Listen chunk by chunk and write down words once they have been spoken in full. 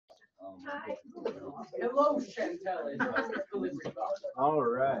Hello, Shantell. All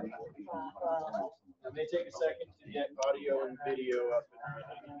right. It may take a second to get audio and video up and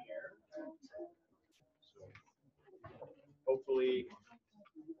running here. So hopefully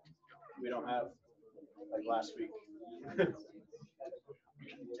we don't have, like last week,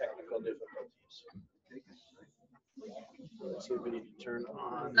 technical difficulties. Let's see if we need to turn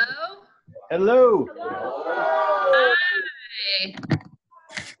on. Hello? Hello. Hi.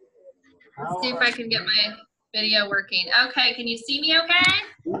 Let's see if I can get my video working. Okay, can you see me okay?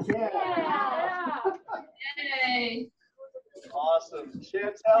 Yeah. Yay. Awesome.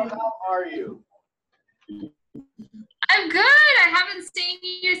 Shantell, how are you? I'm good. I haven't seen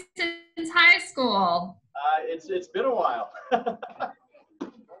you since high school. It's been a while.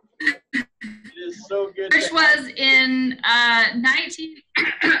 It is so good. Which was in 19.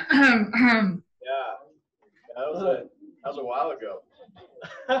 Yeah, that was a while ago.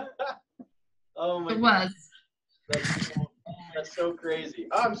 Oh my! It was. That's so crazy.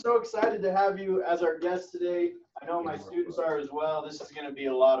 I'm so excited to have you as our guest today. I know my students are as well. This is going to be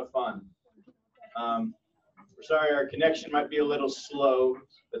a lot of fun. We're sorry our connection might be a little slow,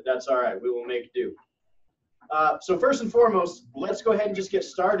 but that's all right. We will make do. So first and foremost, let's go ahead and just get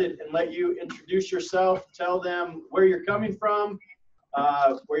started and let you introduce yourself. Tell them where you're coming from,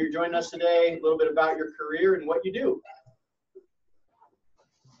 where you're joining us today, a little bit about your career and what you do.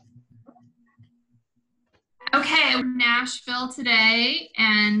 Okay, I'm in Nashville today,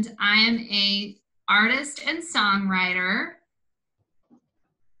 and I am an artist and songwriter.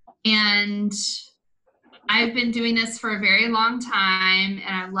 And I've been doing this for a very long time,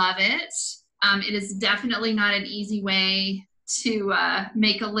 and I love it. It is definitely not an easy way to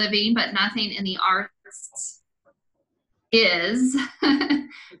make a living, but nothing in the arts is.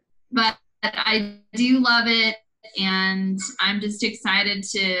 But I do love it, and I'm just excited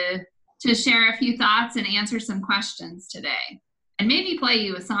to share a few thoughts and answer some questions today, and maybe play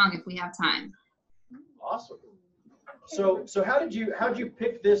you a song if we have time. Awesome. So how'd you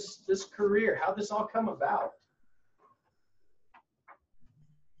pick this career? How'd this all come about?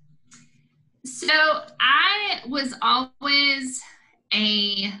 So I was always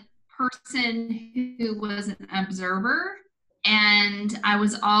a person who was an observer, and I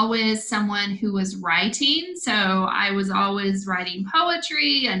was always someone who was writing. So I was always writing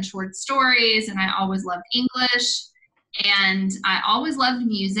poetry and short stories, and I always loved English, and I always loved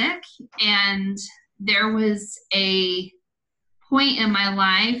music. And there was a point in my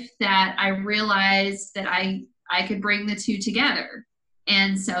life that I realized that I could bring the two together.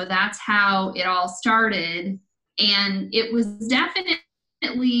 And so that's how it all started. And it was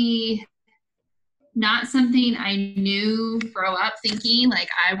definitely not something I knew grow up thinking like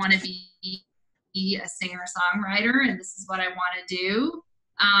I want to be a singer-songwriter and this is what I want to do.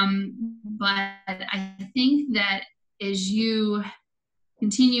 But I think that as you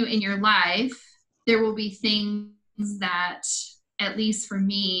continue in your life, there will be things that, at least for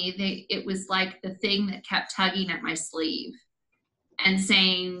me, it was like the thing that kept tugging at my sleeve and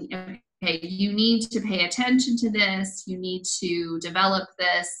saying, okay, you need to pay attention to this, you need to develop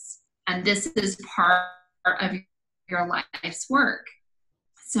this, and this is part of your life's work.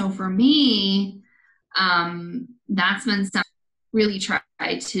 So for me, that's been something I really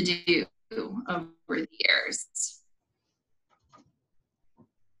tried to do over the years.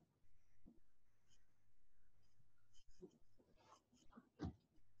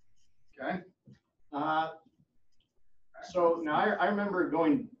 Okay. So now I remember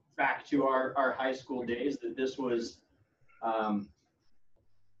going back to our high school days that this was, as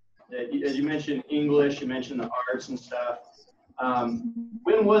you mentioned English, you mentioned the arts and stuff.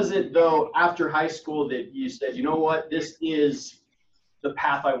 When was it though, after high school, that you said, you know what, this is the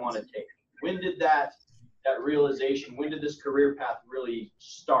path I want to take? When did that realization, when did this career path really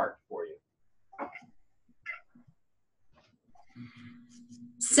start for you?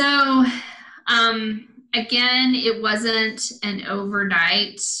 So, again, it wasn't an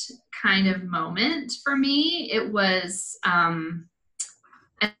overnight kind of moment for me. It was a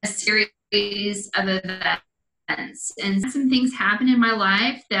series of events, and some things happened in my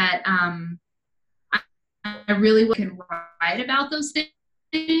life that I really could write about those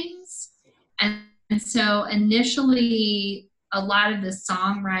things. And so initially, a lot of the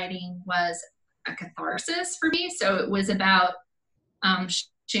songwriting was a catharsis for me. So it was about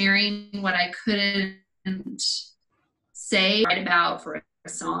sharing what I couldn't say, write about for a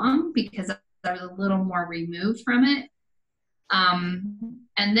song, because I was a little more removed from it.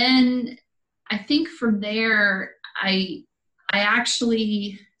 And then I think from there, I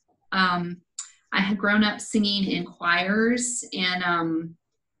actually, I had grown up singing in choirs, and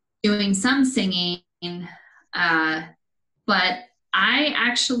doing some singing, but I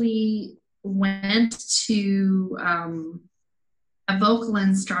actually went to a vocal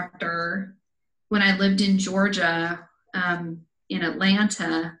instructor when I lived in Georgia, in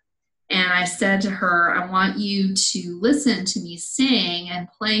Atlanta. And I said to her, I want you to listen to me sing and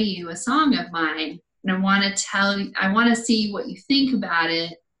play you a song of mine. And I want to see what you think about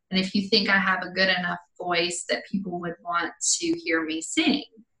it. And if you think I have a good enough voice that people would want to hear me sing.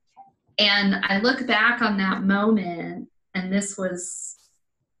 And I look back on that moment, and this was,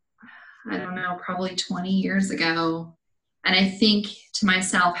 I don't know, probably 20 years ago. And I think to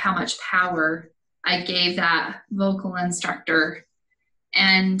myself how much power I gave that vocal instructor.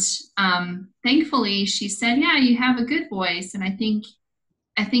 And thankfully she said, yeah, you have a good voice, and I think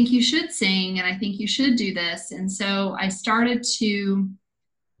you should sing, and I think you should do this. And so I started to,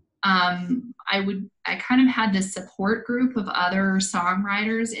 I kind of had this support group of other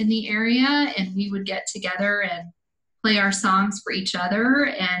songwriters in the area, and we would get together and play our songs for each other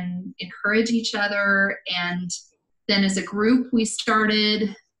and encourage each other. And then as a group, we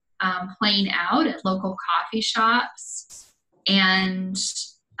started playing out at local coffee shops. And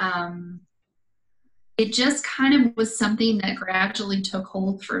it just kind of was something that gradually took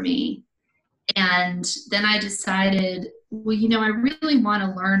hold for me. And then I decided, well, you know, I really want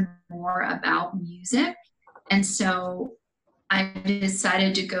to learn more about music. And so I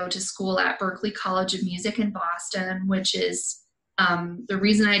decided to go to school at Berklee College of Music in Boston, which is, the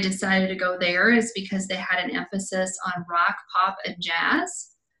reason I decided to go there is because they had an emphasis on rock, pop, and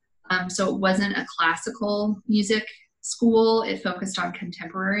jazz. So it wasn't a classical music school. It focused on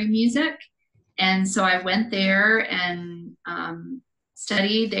contemporary music. And so I went there and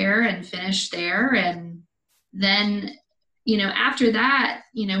studied there and finished there. And then, you know, after that,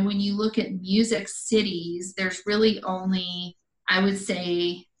 you know, when you look at music cities, there's really only, I would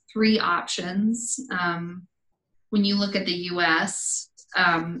say, 3 options. When you look at the US,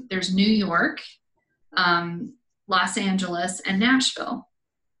 there's New York, Los Angeles, and Nashville.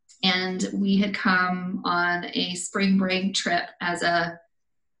 And we had come on a spring break trip as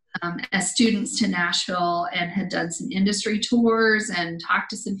students to Nashville, and had done some industry tours and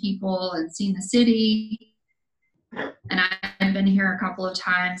talked to some people and seen the city. And I've been here a couple of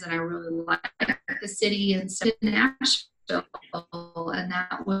times, and I really like the city, and so did Nashville. And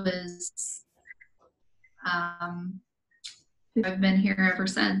that was, I've been here ever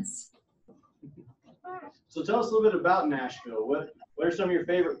since. So tell us a little bit about Nashville. What are some of your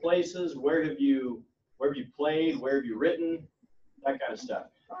favorite places? Where have you played? Where have you written? That kind of stuff.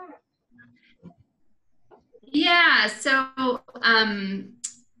 Yeah, so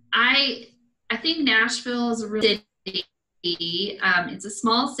I think Nashville is a real city. It's a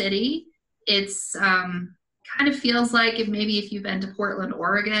small city. It's kind of feels like if you've been to Portland,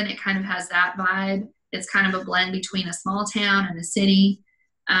 Oregon, it kind of has that vibe. It's kind of a blend between a small town and a city.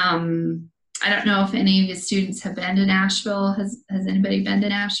 I don't know if any of your students have been to Nashville. Has anybody been to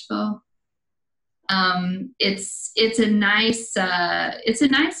Nashville? It's a nice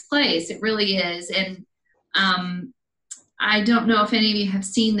place. It really is. And I don't know if any of you have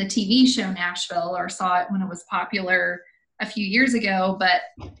seen the TV show Nashville or saw it when it was popular a few years ago, but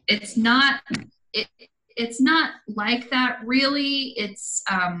it's not like that really. It's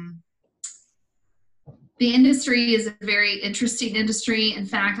the industry is a very interesting industry. In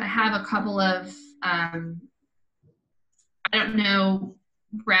fact, I have a couple of I don't know,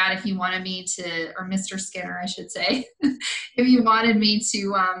 Brad, if you wanted me to, or Mr. Skinner, I should say, if you wanted me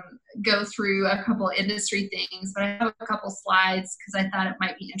to go through a couple industry things, but I have a couple slides because I thought it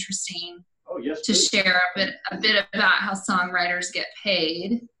might be interesting to share a bit about how songwriters get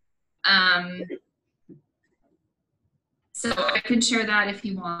paid. So I can share that if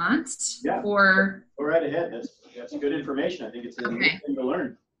you want. Yeah. Or go right ahead. That's good information. I think it's a good thing to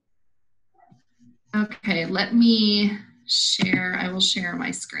learn. Okay, let me share. I will share my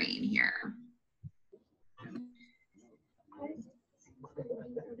screen here.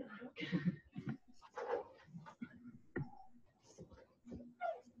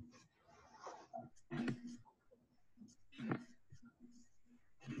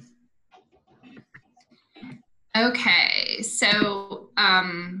 Okay, so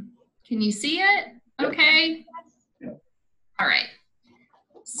can you see it? Okay. All right.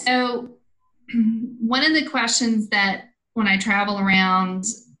 So one of the questions that when I travel around,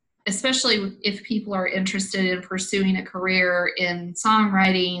 especially if people are interested in pursuing a career in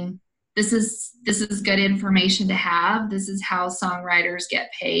songwriting, this is good information to have. This is how songwriters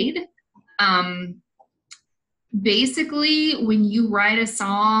get paid. Basically, when you write a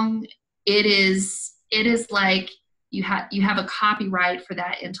song, it is like you have a copyright for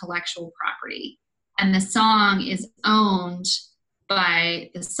that intellectual property. And the song is owned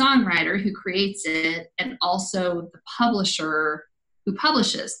by the songwriter who creates it and also the publisher who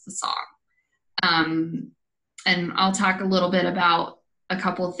publishes the song. And I'll talk a little bit about a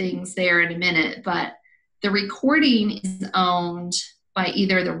couple of things there in a minute, but the recording is owned by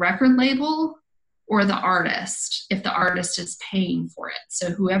either the record label or the artist, if the artist is paying for it.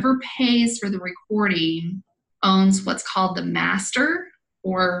 So whoever pays for the recording owns what's called the master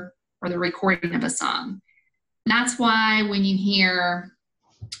or the recording of a song. That's why when you hear,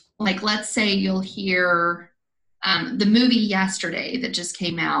 like, let's say you'll hear the movie Yesterday that just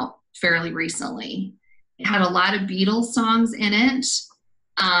came out fairly recently. It had a lot of Beatles songs in it.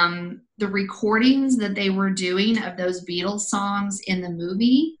 The recordings that they were doing of those Beatles songs in the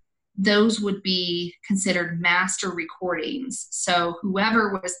movie, those would be considered master recordings. So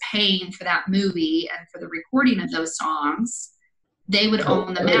whoever was paying for that movie and for the recording of those songs, they would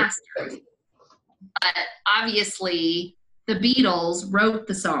own the master. But obviously, the Beatles wrote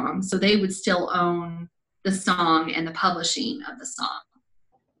the song, so they would still own the song and the publishing of the song.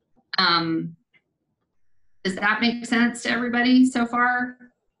 Does that make sense to everybody so far?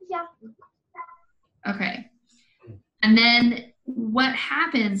 Yeah. Okay. And then what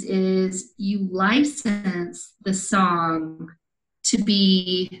happens is you license the song to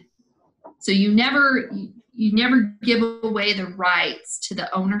be, so you never give away the rights to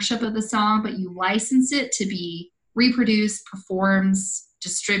the ownership of the song, but you license it to be reproduced, performed,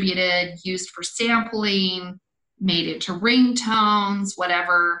 distributed, used for sampling, made into ringtones,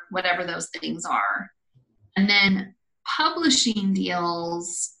 whatever those things are. And then publishing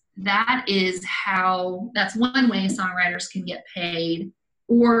deals, that's one way songwriters can get paid.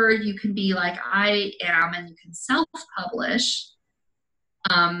 Or you can be like I am and you can self-publish.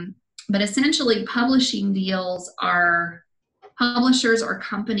 But essentially publishing deals are publishers or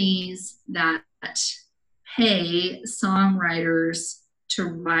companies that pay songwriters to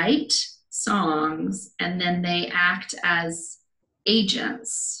write songs and then they act as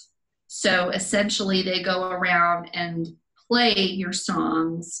agents. So essentially they go around and play your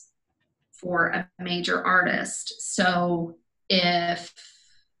songs for a major artist. So if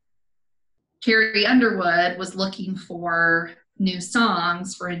Carrie Underwood was looking for new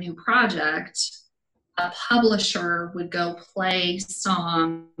songs for a new project, a publisher would go play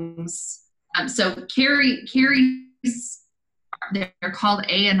songs. So Carrie's, they're called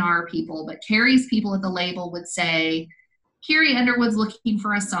A&R people, but Carrie's people at the label would say, Carrie Underwood's looking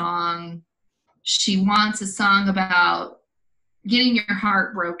for a song. She wants a song about getting your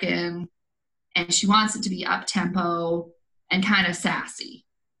heart broken, and she wants it to be up-tempo and kind of sassy.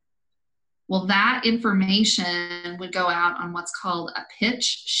 Well, that information would go out on what's called a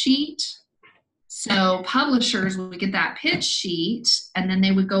pitch sheet. So publishers would get that pitch sheet, and then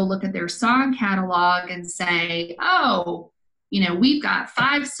they would go look at their song catalog and say, oh, we've got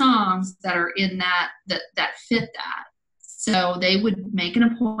 5 songs that are in that fit that. So they would make an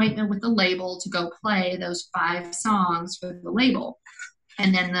appointment with the label to go play those 5 songs for the label.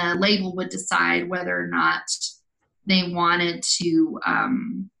 And then the label would decide whether or not they wanted to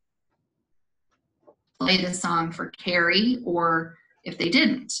play the song for Carrie, or if they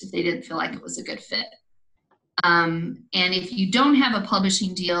didn't feel like it was a good fit. And if you don't have a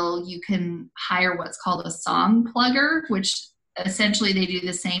publishing deal, you can hire what's called a song plugger, which essentially they do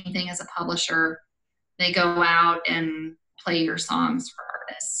the same thing as a publisher. They go out and play your songs for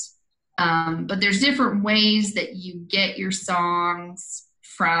artists. But there's different ways that you get your songs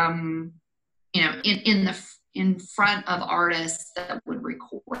from, in front of artists that would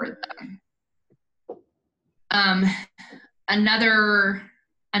record them. Another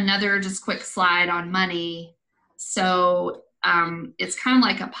just quick slide on money. So it's kind of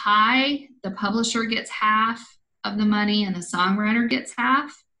like a pie. The publisher gets half of the money and the songwriter gets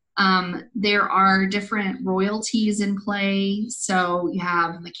half. There are different royalties in play. So you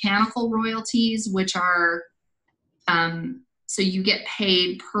have mechanical royalties, which are, so you get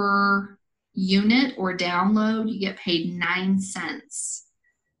paid per unit or download, you get paid 9 cents.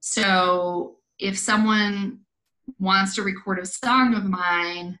 So if someone wants to record a song of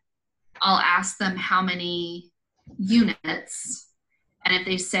mine, I'll ask them how many units. And if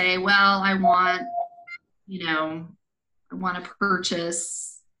they say, well, I want to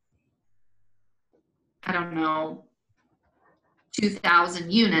purchase,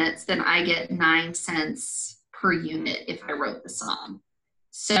 2,000 units, then I get 9 cents per unit if I wrote the song.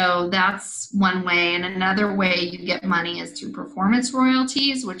 So that's one way. And another way you get money is through performance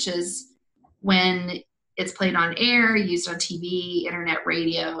royalties, which is when it's played on air, used on TV, internet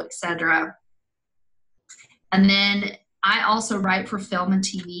radio, etc. And then I also write for film and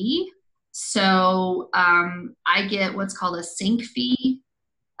TV. So I get what's called a sync fee,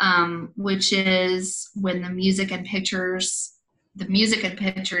 which is when the music and pictures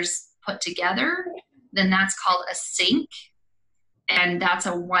put together, then that's called a sync. And that's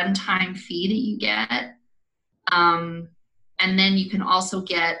a one-time fee that you get. And then you can also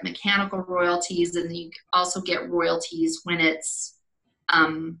get mechanical royalties, and you can also get royalties when it's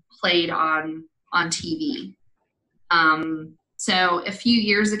played on TV. So a few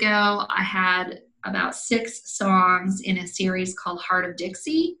years ago, I had about 6 songs in a series called Heart of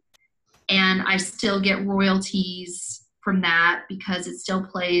Dixie, and I still get royalties from that because it still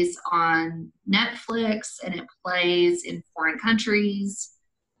plays on Netflix and it plays in foreign countries,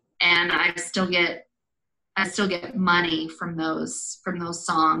 and I still get money from those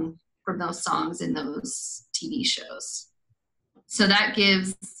songs in those TV shows. So that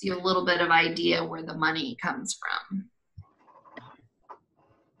gives you a little bit of idea where the money comes from.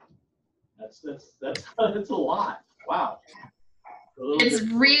 That's a lot. Wow. It's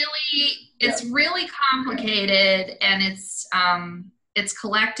really complicated, and it's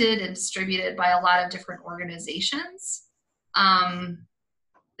collected and distributed by a lot of different organizations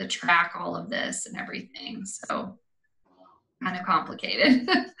that track all of this and everything. So kind of complicated.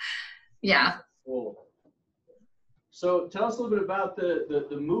 Yeah. Cool. So tell us a little bit about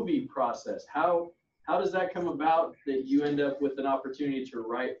the movie process. How does that come about that you end up with an opportunity to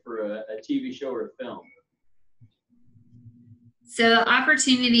write for a TV show or a film? So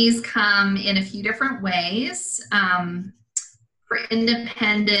opportunities come in a few different ways. For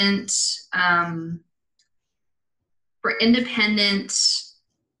independent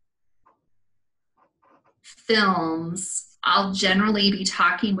films, I'll generally be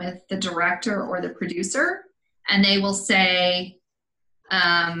talking with the director or the producer, and they will say,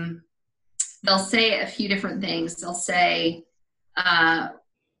 they'll say a few different things. They'll say,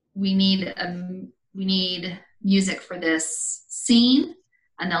 we need music for this scene,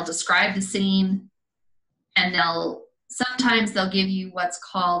 and they'll describe the scene, and sometimes they'll give you what's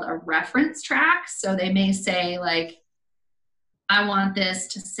called a reference track. So they may say, like, I want this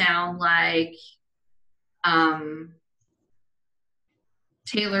to sound like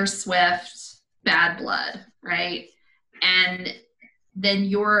Taylor Swift, Bad Blood, right? And then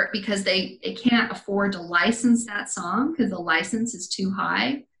because they can't afford to license that song because the license is too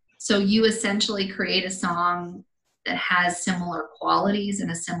high. So you essentially create a song that has similar qualities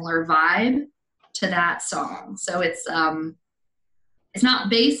and a similar vibe to that song. So it's not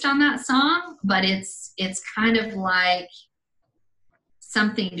based on that song, but it's kind of like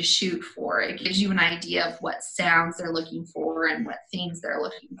something to shoot for. It gives you an idea of what sounds they're looking for and what themes they're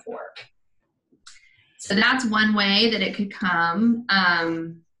looking for. So that's one way that it could come.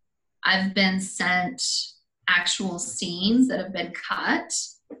 I've been sent actual scenes that have been cut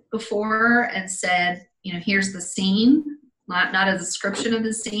before and said, here's the scene, not a description of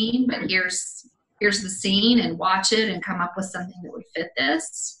the scene, but here's the scene, and watch it and come up with something that would fit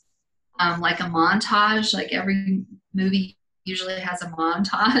this. Like a montage, like every movie usually has a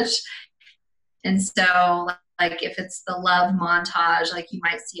montage. And so like if it's the love montage, like you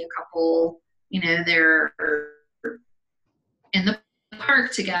might see a couple, they're in the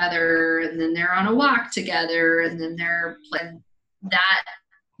park together, and then they're on a walk together, and then they're playing that.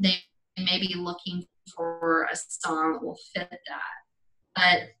 They may be looking for a song that will fit that.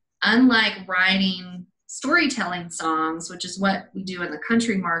 But unlike writing storytelling songs, which is what we do in the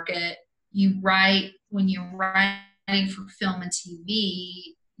country market, when you're writing for film and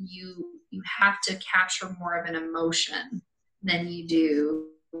TV, you have to capture more of an emotion than you do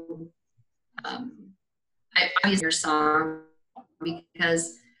I use your song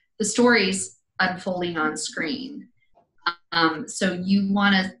because the story's unfolding on screen. So you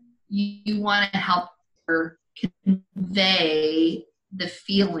want to help her convey the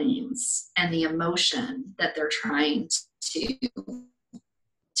feelings and the emotion that they're trying to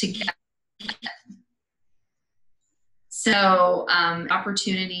get. So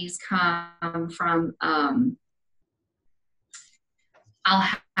opportunities come from I'll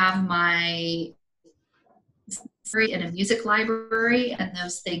have my in a music library, and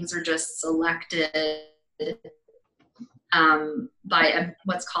those things are just selected by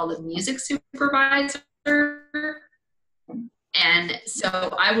what's called a music supervisor. And so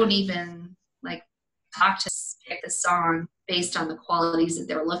I won't even talk to pick the song based on the qualities that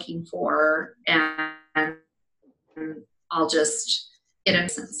they're looking for, and I'll just get a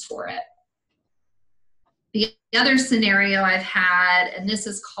sense for it. The other scenario I've had, and this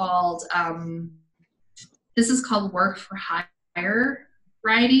is called work for hire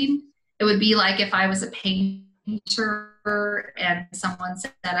writing. It would be like if I was a painter and someone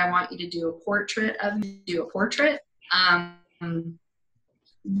said, I want you to do a portrait of me, do a portrait. The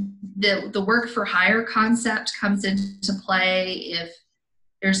work for hire concept comes into play if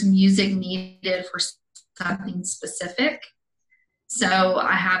there's music needed for something specific. So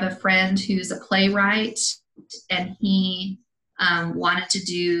I have a friend who's a playwright, and he wanted to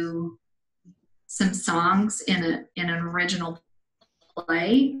do some songs in an original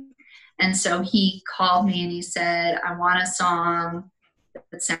play. And so he called me and he said, I want a song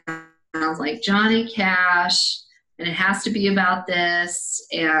that sounds like Johnny Cash, and it has to be about this,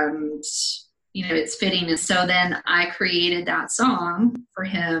 and it's fitting. And so then I created that song for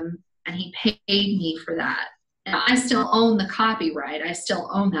him, and he paid me for that. And I still own the copyright. I still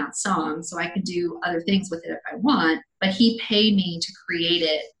own that song, so I can do other things with it if I want, but he paid me to create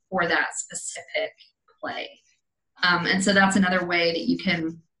it for that specific play. And so that's another way that you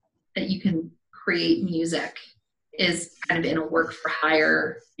can create music, is kind of in a work for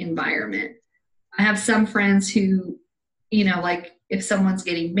hire environment. I have some friends who, like if someone's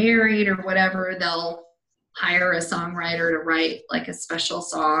getting married or whatever, they'll hire a songwriter to write like a special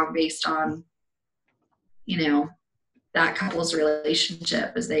song based on, that couple's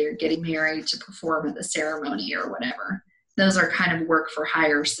relationship as they are getting married to perform at the ceremony or whatever. Those are kind of work for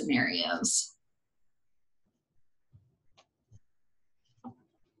hire scenarios.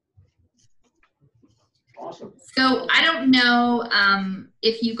 Awesome. So I don't know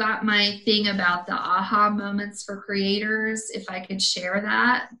if you got my thing about the aha moments for creators, if I could share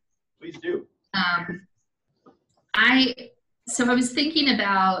that. Please do. I was thinking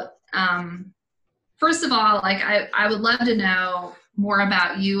about, first of all, like I would love to know more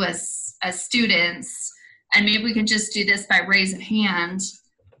about you as students, and maybe we can just do this by raise of hand,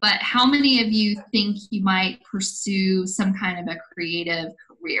 but how many of you think you might pursue some kind of a creative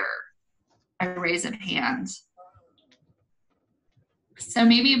career? By raise of hand. So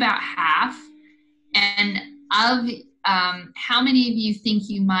maybe about half. And of how many of you think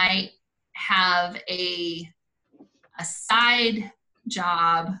you might have a side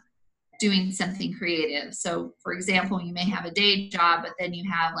job doing something creative? So for example, you may have a day job, but then you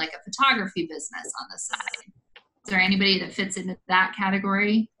have like a photography business on the side. Is there anybody that fits into that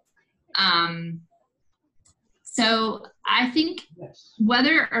category? So I think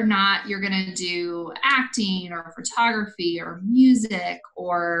whether or not you're going to do acting or photography or music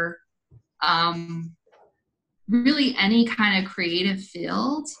or really any kind of creative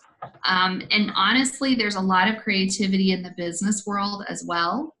field, and honestly, there's a lot of creativity in the business world as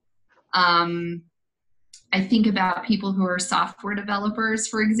well. I think about people who are software developers,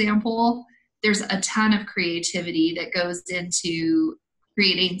 for example. There's a ton of creativity that goes into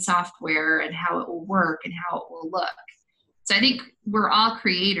creating software and how it will work and how it will look. So I think we're all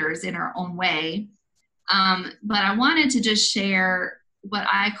creators in our own way. But I wanted to just share what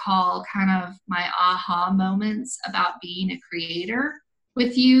I call kind of my aha moments about being a creator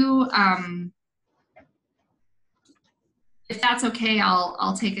with you. If that's okay,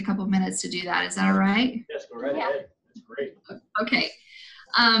 I'll take a couple minutes to do that. Is that all right? Yes, go right ahead. That's great. Okay.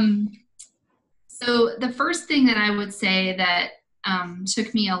 So the first thing that I would say that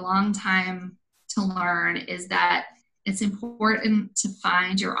took me a long time to learn is that it's important to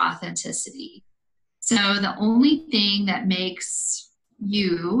find your authenticity. So the only thing that makes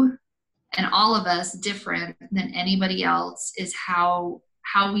you and all of us different than anybody else is how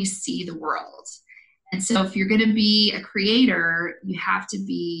we see the world. And so if you're going to be a creator, you have to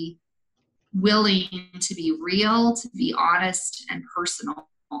be willing to be real, to be honest and personal.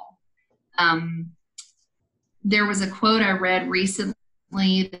 There was a quote I read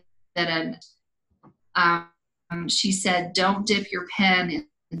recently that she said, "Don't dip your pen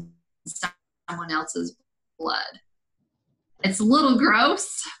in someone else's blood." It's a little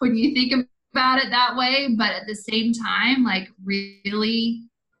gross when you think about it that way, but at the same time, like really,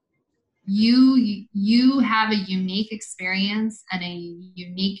 you have a unique experience and a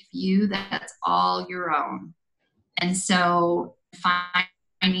unique view that's all your own. And so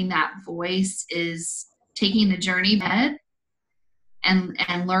finding that voice is taking the journey ahead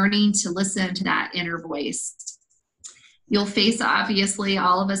and learning to listen to that inner voice. You'll face, obviously,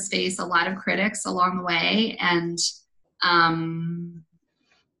 all of us face a lot of critics along the way, and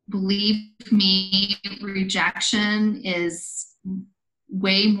believe me, rejection is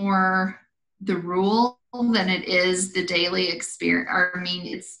way more the rule than it is the daily experience. I mean,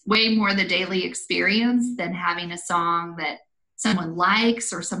 it's way more the daily experience than having a song that someone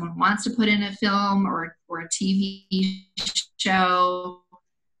likes or someone wants to put in a film or a TV show.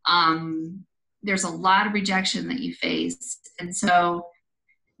 There's a lot of rejection that you face. And so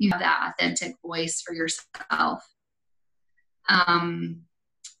you have that authentic voice for yourself. I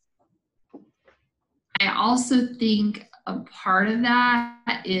also think a part of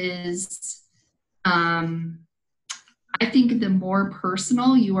that is, I think the more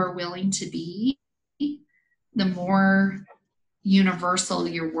personal you are willing to be, the more universal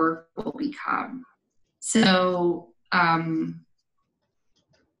your work will become. So,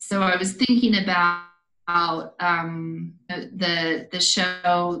 so I was thinking about the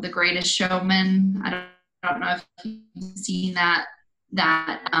show, The Greatest Showman. I don't know if you've seen that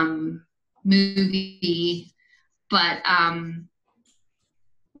movie, but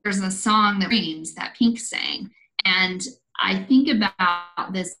there's a song that Dreams that Pink sang, and I think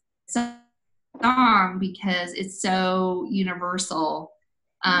about this song because it's so universal.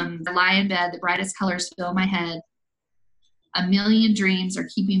 I lie in bed, the brightest colors fill my head. A million dreams are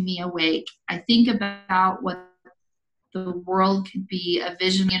keeping me awake. I think about what the world could be. A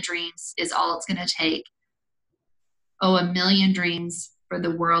vision of dreams is all it's going to take. Oh, a million dreams for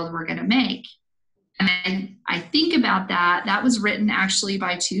the world we're going to make. And I think about that. That was written actually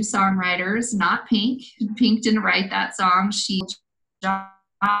by two songwriters, not Pink. Pink didn't write that song. She job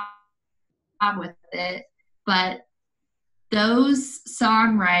with it. But those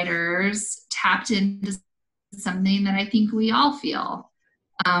songwriters tapped into something that I think we all feel.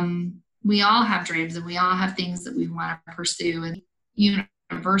 We all have dreams and we all have things that we want to pursue, and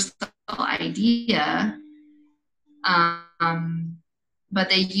universal idea. But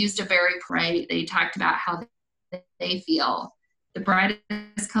they used a very bright, they talked about how they feel. The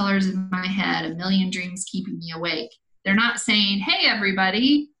brightest colors in my head, a million dreams keeping me awake. They're not saying, hey,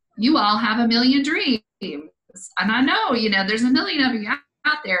 everybody, you all have a million dreams. And I know, there's a million of you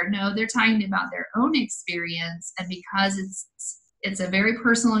out there. No, they're talking about their own experience. And because it's a very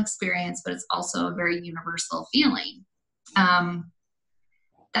personal experience, but it's also a very universal feeling.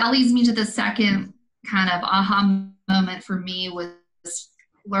 That leads me to the second kind of aha moment for me was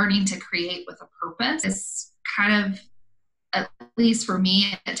learning to create with a purpose. It's kind of, at least for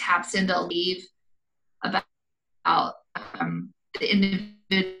me, it taps into belief about the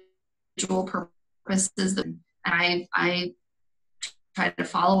individual purposes. And I try to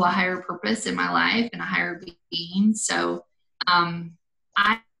follow a higher purpose in my life and a higher being. So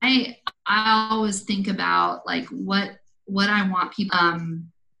I always think about like what I want people,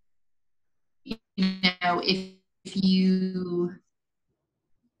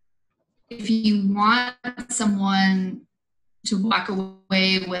 if you want someone to walk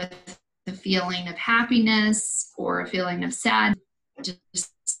away with the feeling of happiness or a feeling of sadness,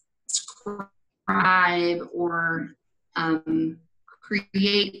 just describe or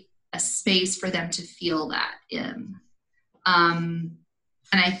create a space for them to feel that in. And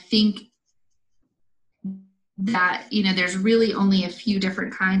I think that, there's really only a few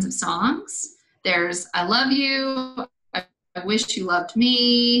different kinds of songs. There's I love you, I wish you loved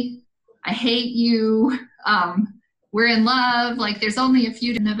me, I hate you, we're in love. Like there's only a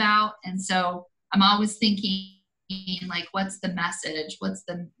few to know about. And so I'm always thinking like, what's the message? What's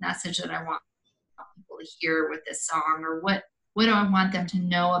the message that I want people to hear with this song? Or what do I want them to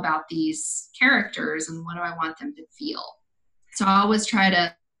know about these characters, and what do I want them to feel? So I always try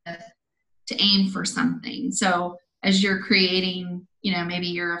to aim for something. So as you're creating, maybe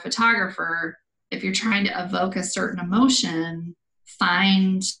you're a photographer, if you're trying to evoke a certain emotion,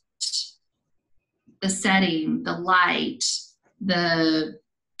 find the setting, the light, the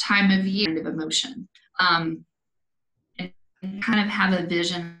time of year of emotion, and kind of have a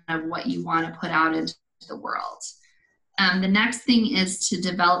vision of what you want to put out into the world. The next thing is to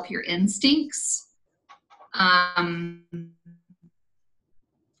develop your instincts. I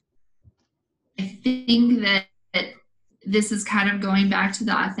think that this is kind of going back to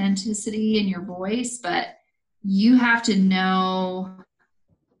the authenticity in your voice, but you have to know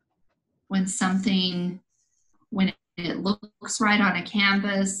when it looks right on a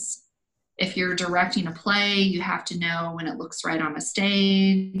canvas. If you're directing a play, you have to know when it looks right on a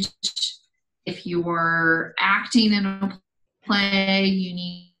stage. If you're acting in a play, you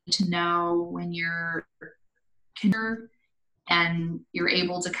need to know when you're and you're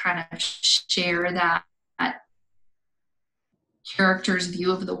able to kind of share that character's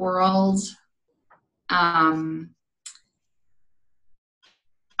view of the world. I'll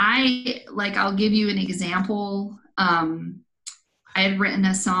give you an example. I had writing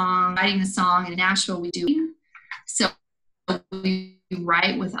a song in Nashville. So we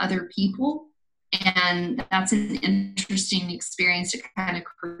write with other people, and that's an interesting experience to kind of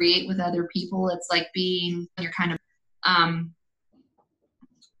create with other people. It's like you're kind of,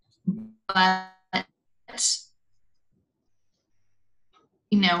 but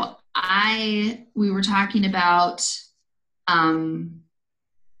we were talking about,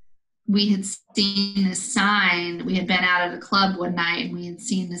 we had seen this sign. We had been out at a club one night and we had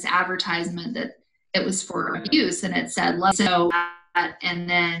seen this advertisement that it was for abuse, and it said, love. So, and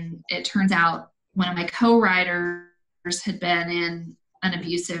then it turns out one of my co-writers had been in an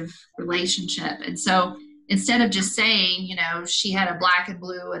abusive relationship. And so instead of just saying, she had a black and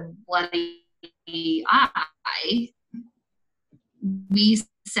blue and bloody eye, we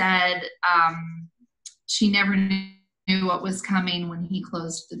said, she never knew what was coming when he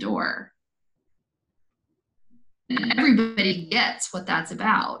closed the door. And everybody gets what that's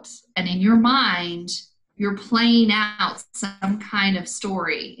about. And in your mind, you're playing out some kind of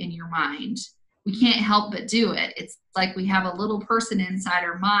story in your mind. We can't help but do it. It's like we have a little person inside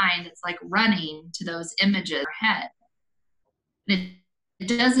our mind. It's like running to those images in our head. And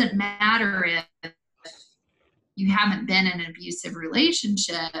it doesn't matter if you haven't been in an abusive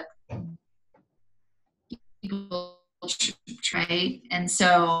relationship. People, right? And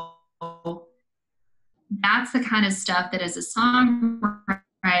so that's the kind of stuff that as a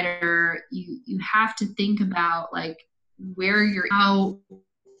songwriter, you have to think about, like, where you're, how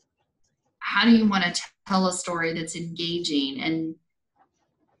do you want to tell a story that's engaging, and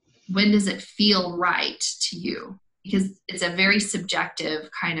when does it feel right to you? Because it's a very subjective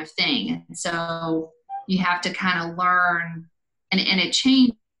kind of thing. And so you have to kind of learn, and it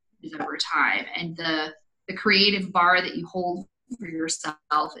changes over time. And the creative bar that you hold for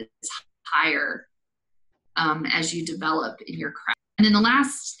yourself is higher as you develop in your craft. And then the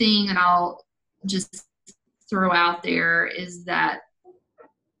last thing that I'll just throw out there is that,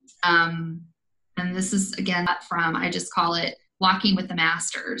 and this is again from, I just call it walking with the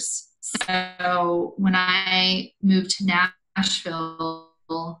masters. So when I moved to Nashville,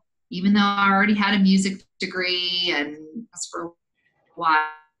 even though I already had a music degree and was for a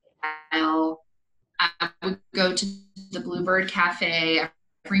while, I would go to the Bluebird Cafe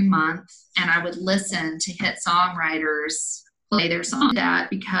every month, and I would listen to hit songwriters play their song,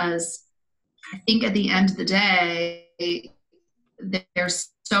 because I think at the end of the day,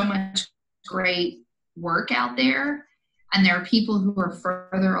 there's so much great work out there, and there are people who are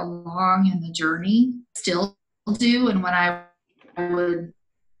further along in the journey, still do. And what I would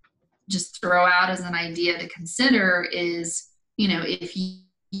just throw out as an idea to consider is, if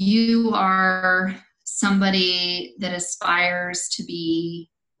you are somebody that aspires to be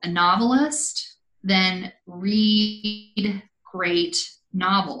a novelist, then read great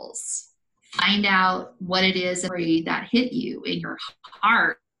novels. Find out what it is that hit you in your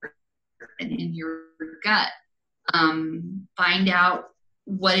heart and in your gut. Find out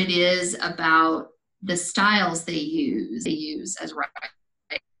what it is about the styles they use as writers.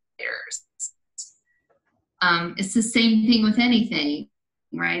 It's the same thing with anything,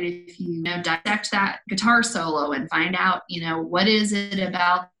 right? If you dissect that guitar solo and find out, what is it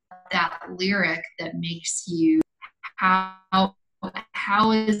about that lyric that makes you, how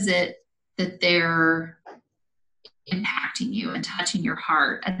is it that they're impacting you and touching your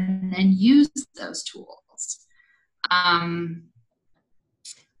heart, and then use those tools.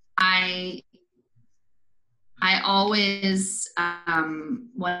 I always,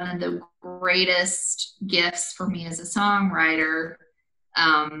 one of the greatest gifts for me as a songwriter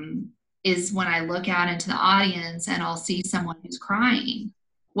is when I look out into the audience and I'll see someone who's crying.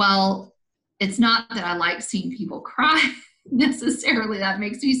 Well, it's not that I like seeing people cry necessarily. That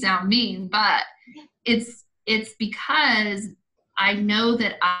makes me sound mean, but it's because I know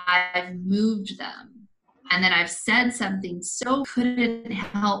that I've moved them, and that I've said something so couldn't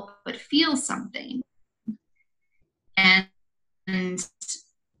help but feel something. And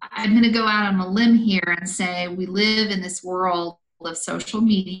I'm going to go out on a limb here and say we live in this world of social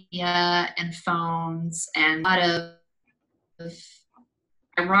media and phones, and a lot of,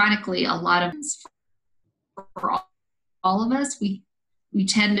 ironically, a lot of, for all of us, we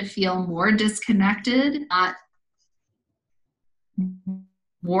tend to feel more disconnected, not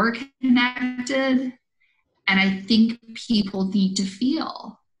more connected. And I think people need to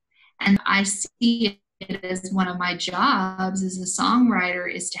feel. And I see it as one of my jobs as a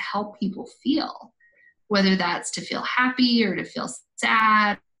songwriter is to help people feel, whether that's to feel happy or to feel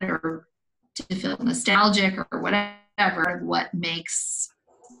sad or to feel nostalgic or whatever, what makes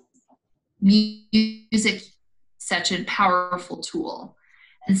music such a powerful tool.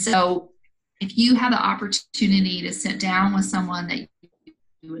 And so if you have the opportunity to sit down with someone that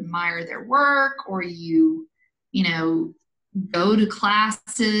you admire their work, or you go to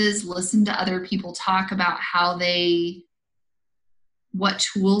classes, listen to other people talk about what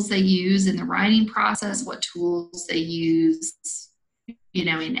tools they use in the writing process, what tools they use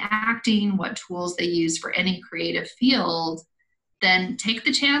in acting, what tools they use for any creative field, then take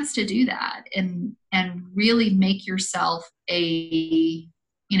the chance to do that and really make yourself a,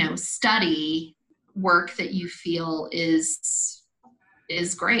 study work that you feel is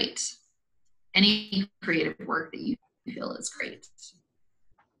great. Any creative work that you feel is great.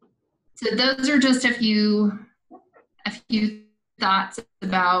 So those are just a few thoughts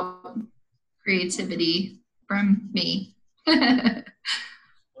about creativity from me.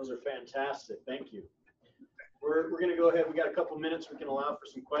 Those are fantastic. Thank you. We're going to go ahead. We got a couple minutes. We can allow for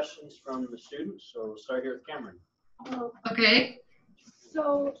some questions from the students. So we'll start here with Cameron. Okay.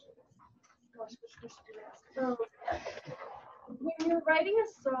 So, gosh, which question to ask? So, when you're writing a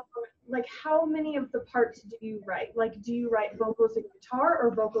song, like how many of the parts do you write? Like, do you write vocals and guitar,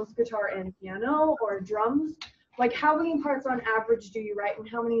 or vocals, guitar, and piano, or drums? Like, how many parts on average do you write, and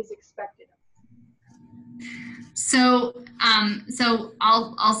how many is expected? So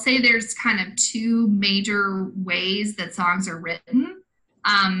I'll say there's kind of two major ways that songs are written.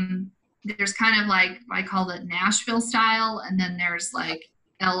 There's kind of like, I call it Nashville style, and then there's like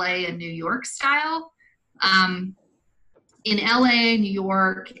LA and New York style. In LA, New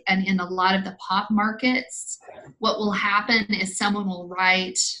York, and in a lot of the pop markets, what will happen is someone will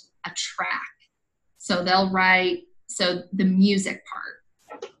write a track. So they'll write, the music part.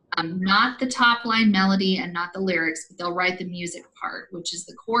 Not the top line melody and not the lyrics, but they'll write the music part, which is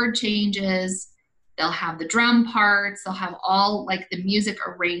the chord changes. They'll have the drum parts. They'll have all like the music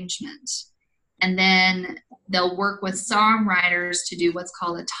arrangement. And then they'll work with songwriters to do what's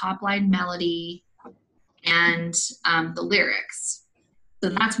called a top line melody and the lyrics. So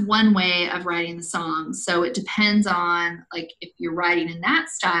that's one way of writing the song. So it depends on, like, if you're writing in that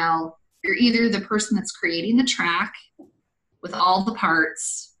style, you're either the person that's creating the track with all the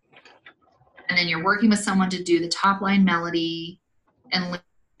parts, and then you're working with someone to do the top line melody and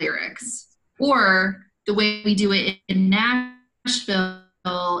lyrics. Or the way we do it in Nashville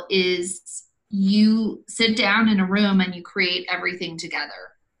is you sit down in a room and you create everything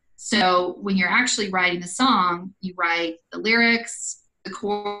together. So when you're actually writing the song, you write the lyrics, the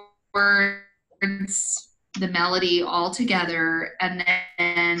chords, the melody all together, and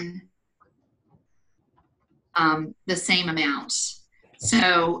then the same amount.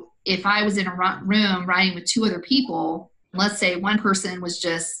 So if I was in a room writing with two other people, let's say one person was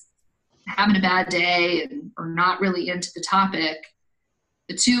just having a bad day or not really into the topic,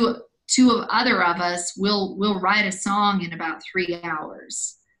 the two other of us will write a song in about 3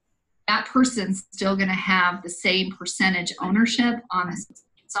 hours. That person's still going to have the same percentage ownership on the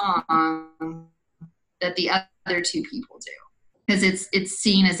song that the other two people do, because it's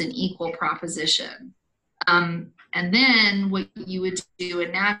seen as an equal proposition. And then what you would do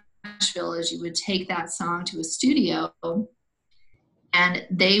in Nashville is you would take that song to a studio and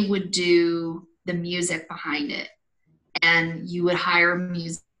they would do the music behind it. And you would hire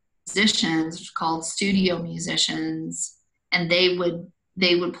musicians called studio musicians, and they would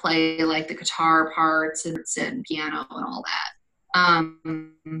play like the guitar parts and piano and all that.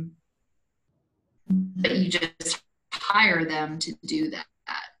 But you just hire them to do that.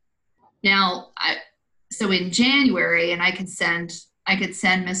 Now, so in January, and I could send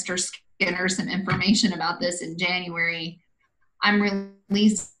Mr. Skinner some information about this in January, I'm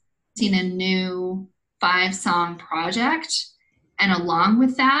releasing a new 5-song project. And along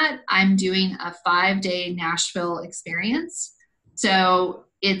with that, I'm doing a 5-day Nashville experience. So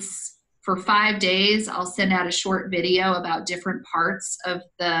it's for 5 days, I'll send out a short video about different parts of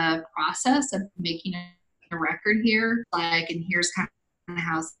the process of making a record here. And here's kind of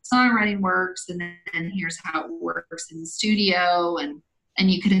how songwriting works, and then here's how it works in the studio, and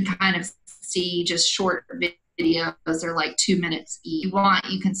you can kind of see just short videos. They're like 2 minutes each. If you want,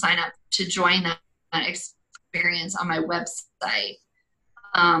 you can sign up to join that experience on my website.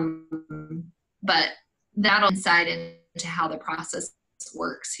 But that'll insight into how the process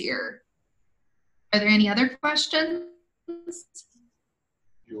works here. Are there any other questions?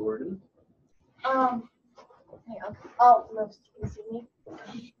 Jordan? Hang on. Oh, no, can you see me?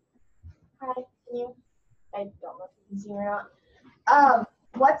 Hi, can you? I don't know if you can see me or not.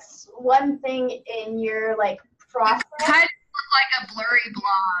 What's one thing in your process? Kind of look like a blurry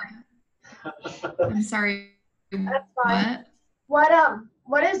blog. I'm sorry. That's fine.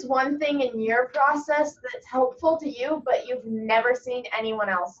 What is one thing in your process that's helpful to you, but you've never seen anyone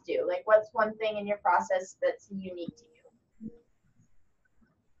else do? Like, what's one thing in your process that's unique to you?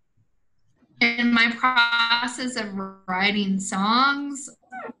 In my process of writing songs?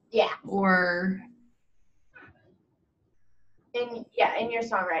 Yeah. Or? In your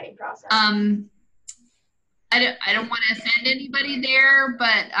songwriting process. I don't want to offend anybody there,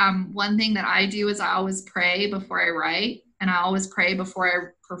 but one thing that I do is I always pray before I write, and I always pray before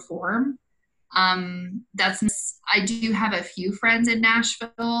I perform. I do have a few friends in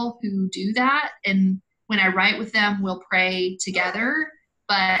Nashville who do that, and when I write with them, we'll pray together.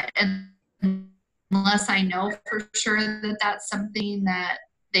 But unless I know for sure that that's something that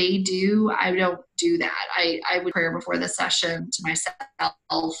they do, I don't do that. I would pray before the session to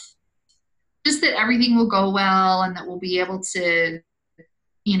myself, just that everything will go well and that we'll be able to,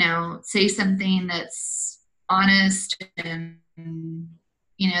 you know, say something that's honest and,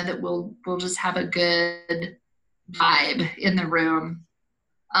 you know, that we'll just have a good vibe in the room.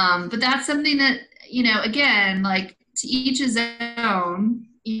 But that's something that, you know, again, like to each his own,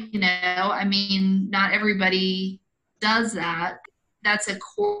 you know, I mean, not everybody does that. That's a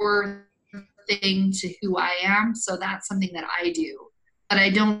core thing to who I am. So that's something that I do, but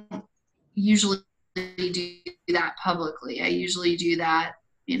I don't usually do that publicly. I usually do that,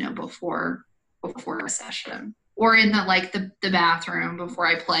 you know, before a session, or in the bathroom before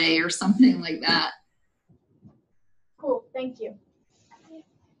I play or something like that. Cool, thank you.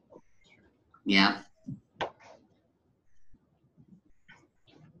 Yeah.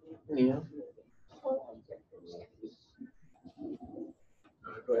 Yeah.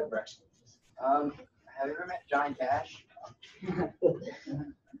 Go ahead, Braxton. Have you ever met Johnny Cash?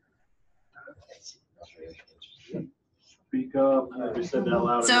 Speak up. We said that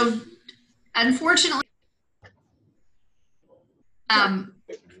loud. So unfortunately,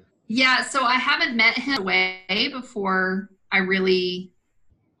 yeah, so I haven't met him way before I really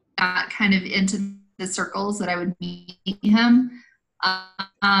got kind of into the circles that I would meet him. I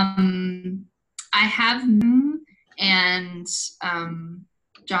have him and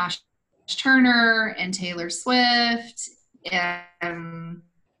Josh Turner and Taylor Swift and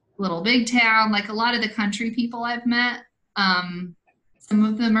Little Big Town, like a lot of the country people I've met. Some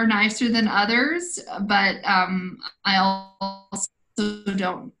of them are nicer than others, but I also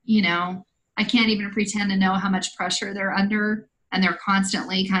don't, you know, I can't even pretend to know how much pressure they're under, and they're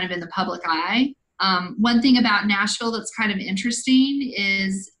constantly kind of in the public eye. One thing about Nashville that's kind of interesting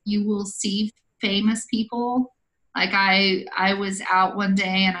is you will see famous people. Like I was out one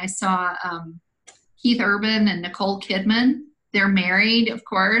day and I saw Keith Urban and Nicole Kidman. They're married, of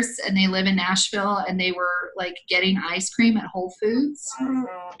course, and they live in Nashville, and they were like getting ice cream at Whole Foods,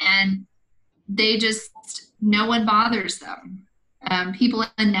 and they just, no one bothers them. People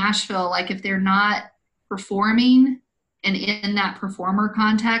in Nashville, like if they're not performing and in that performer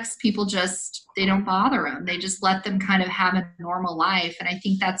context, people just, they don't bother them. They just let them kind of have a normal life. And I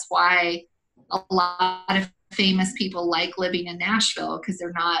think that's why a lot of famous people like living in Nashville, because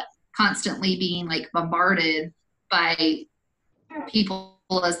they're not constantly being like bombarded by people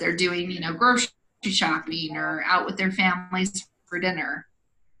as they're doing, you know, grocery shopping or out with their families for dinner.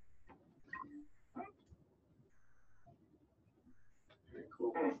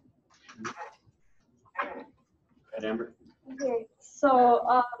 Cool. And Amber? Okay,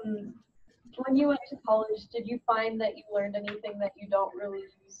 so when you went to college, did you find that you learned anything that you don't really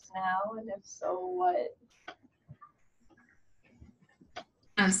use now? And if so, what?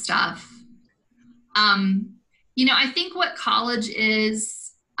 Of stuff. You know, I think what college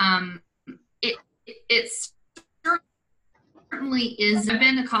is, it certainly is. I've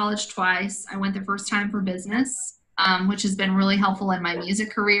been to college twice. I went the first time for business, which has been really helpful in my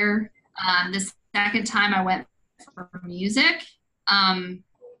music career. The second time I went for music.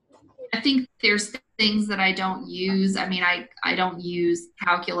 I think there's things that I don't use. I mean, I don't use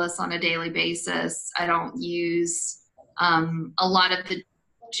calculus on a daily basis. I don't use a lot of the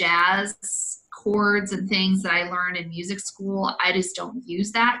jazz chords and things that I learned in music school. I just don't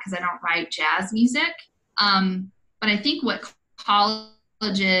use that because I don't write jazz music. But I think what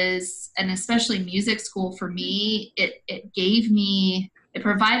college is, and especially music school for me, it gave me, it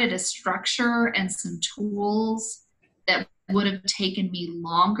provided a structure and some tools that would have taken me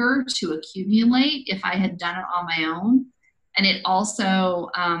longer to accumulate if I had done it on my own. And it also,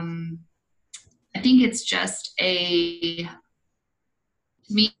 I think it's just to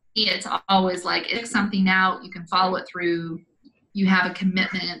me, it's always like, it's something out, you can follow it through, you have a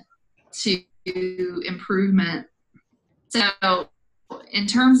commitment to improvement. So in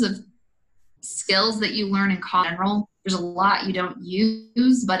terms of skills that you learn in college in general, there's a lot you don't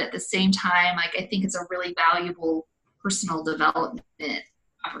use, but at the same time, like, I think it's a really valuable personal development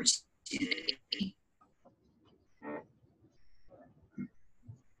opportunity.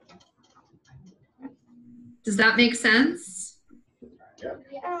 Does that make sense?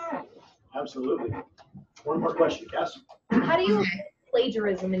 Yeah. Absolutely. One more question, Cass. How do you avoid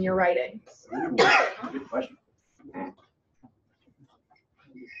plagiarism in your writing? Good question.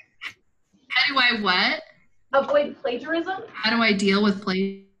 do I what? Avoid plagiarism? How do I deal with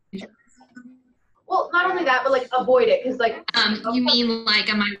plagiarism? Well, not only that, but like avoid it, because like. You mean like,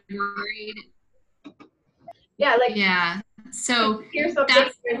 am I worried? Yeah, like. Yeah. So Here's something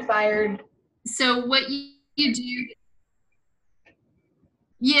that's you're inspired. so what you do.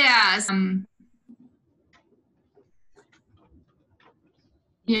 Yes.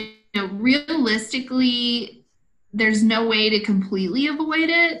 You know, realistically, there's no way to completely avoid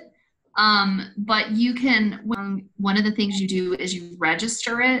it. But you can. One of the things you do is you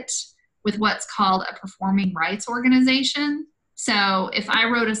register it with what's called a performing rights organization. So if I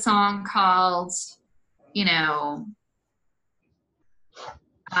wrote a song called, you know,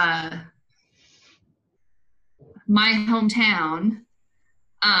 My Hometown,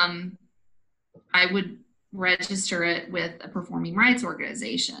 I would register it with a performing rights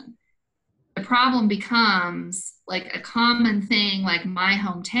organization. The problem becomes, like, a common thing like My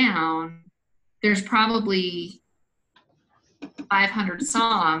Hometown, there's probably 500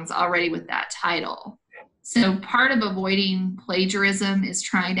 songs already with that title. So part of avoiding plagiarism is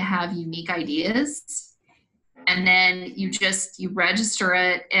trying to have unique ideas, and then you register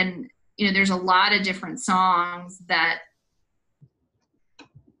it, and you know, there's a lot of different songs that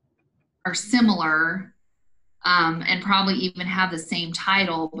are similar, and probably even have the same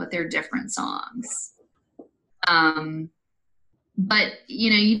title, but they're different songs. But you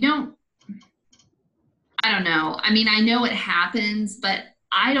know, you don't, I don't know. I mean, I know it happens, but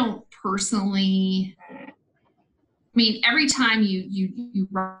I don't personally. I mean, every time you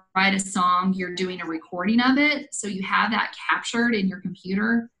write a song, you're doing a recording of it, so you have that captured in your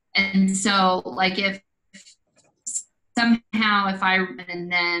computer. And so, like, if somehow and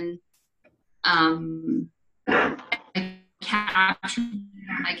then I captured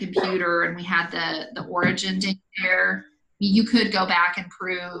my computer and we had the origin date there, you could go back and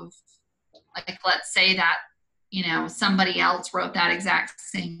prove, like, let's say that, you know, somebody else wrote that exact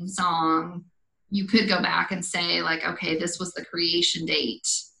same song. You could go back and say, like, okay, this was the creation date.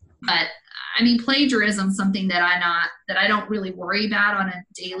 But I mean, plagiarism is something that I don't really worry about on a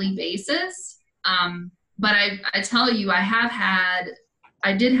daily basis. But I tell you, I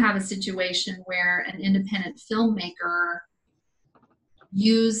did have a situation where an independent filmmaker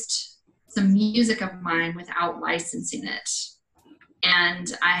used some music of mine without licensing it.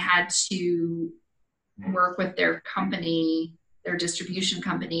 And I had to work with their company, their distribution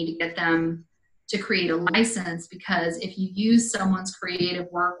company, to get them to create a license, because if you use someone's creative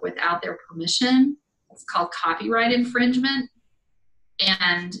work without their permission, it's called copyright infringement.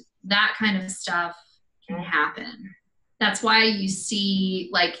 And that kind of stuff can happen. That's why you see,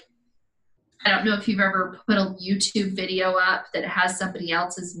 like, I don't know if you've ever put a YouTube video up that has somebody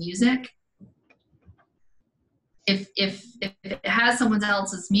else's music. If it has someone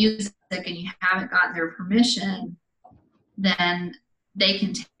else's music and you haven't gotten their permission, then they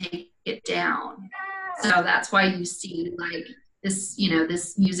can take it down. So that's why you see, like, this, you know,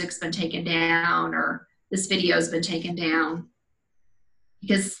 this music's been taken down, or this video's been taken down,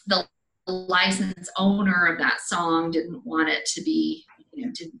 because the license owner of that song didn't want it to be, you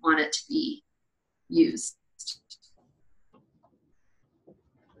know, didn't want it to be used.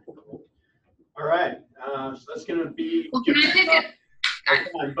 All right, so that's going to be. Well, can I pick it?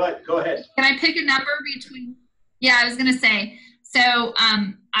 But go ahead. Can I pick a number between? Yeah, I was going to say. So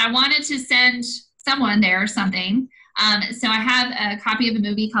I wanted to send someone there something. So I have a copy of a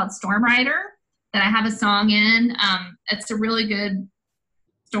movie called Songwriter that I have a song in. It's a really good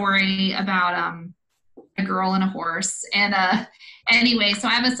story about a girl and a horse. And anyway, so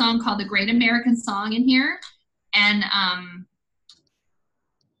I have a song called The Great American Song in here.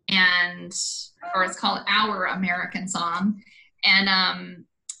 Or it's called Our American Song. And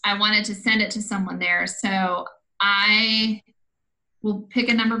I wanted to send it to someone there. So I will pick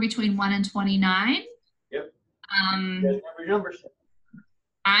a number between 1 and 29. Yep. Your numbers.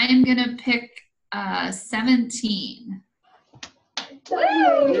 I'm going to pick 17. So,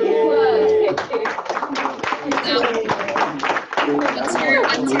 what's your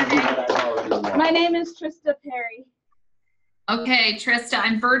name? my name is Trista Perry. Okay, Trista,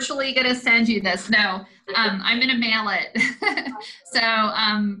 I'm virtually going to send you this. No, I'm going to mail it. So,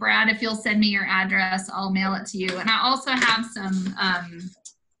 Brad, if you'll send me your address, I'll mail it to you. And I also have some,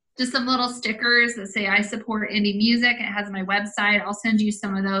 just some little stickers that say I support indie music. It has my website. I'll send you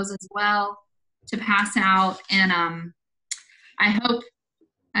some of those as well to pass out. And I hope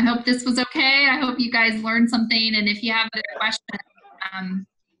this was okay. I hope you guys learned something. And if you have other questions,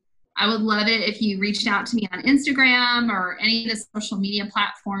 I would love it if you reached out to me on Instagram or any of the social media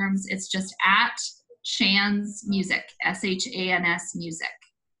platforms. It's just at Shans Music, SHANS Music.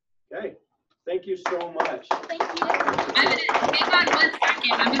 Okay. Thank you so much. Thank you. I'm gonna hang on 1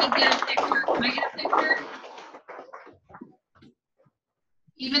 second. I'm gonna get a picture. Can I get a picture?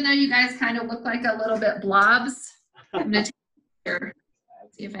 Even though you guys kind of look like a little bit blobs, I'm gonna take a picture.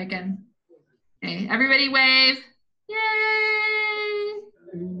 See if I can. Okay, everybody wave. Yay!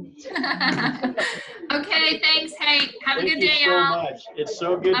 Okay, thanks. Hey, have a good day, Thank you so y'all. much. It's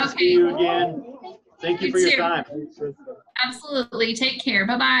so good to Okay. see you again. Thank you You for your too. time. Absolutely. Take care.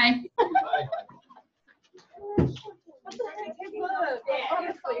 Bye-bye. Bye.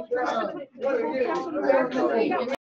 Honestly,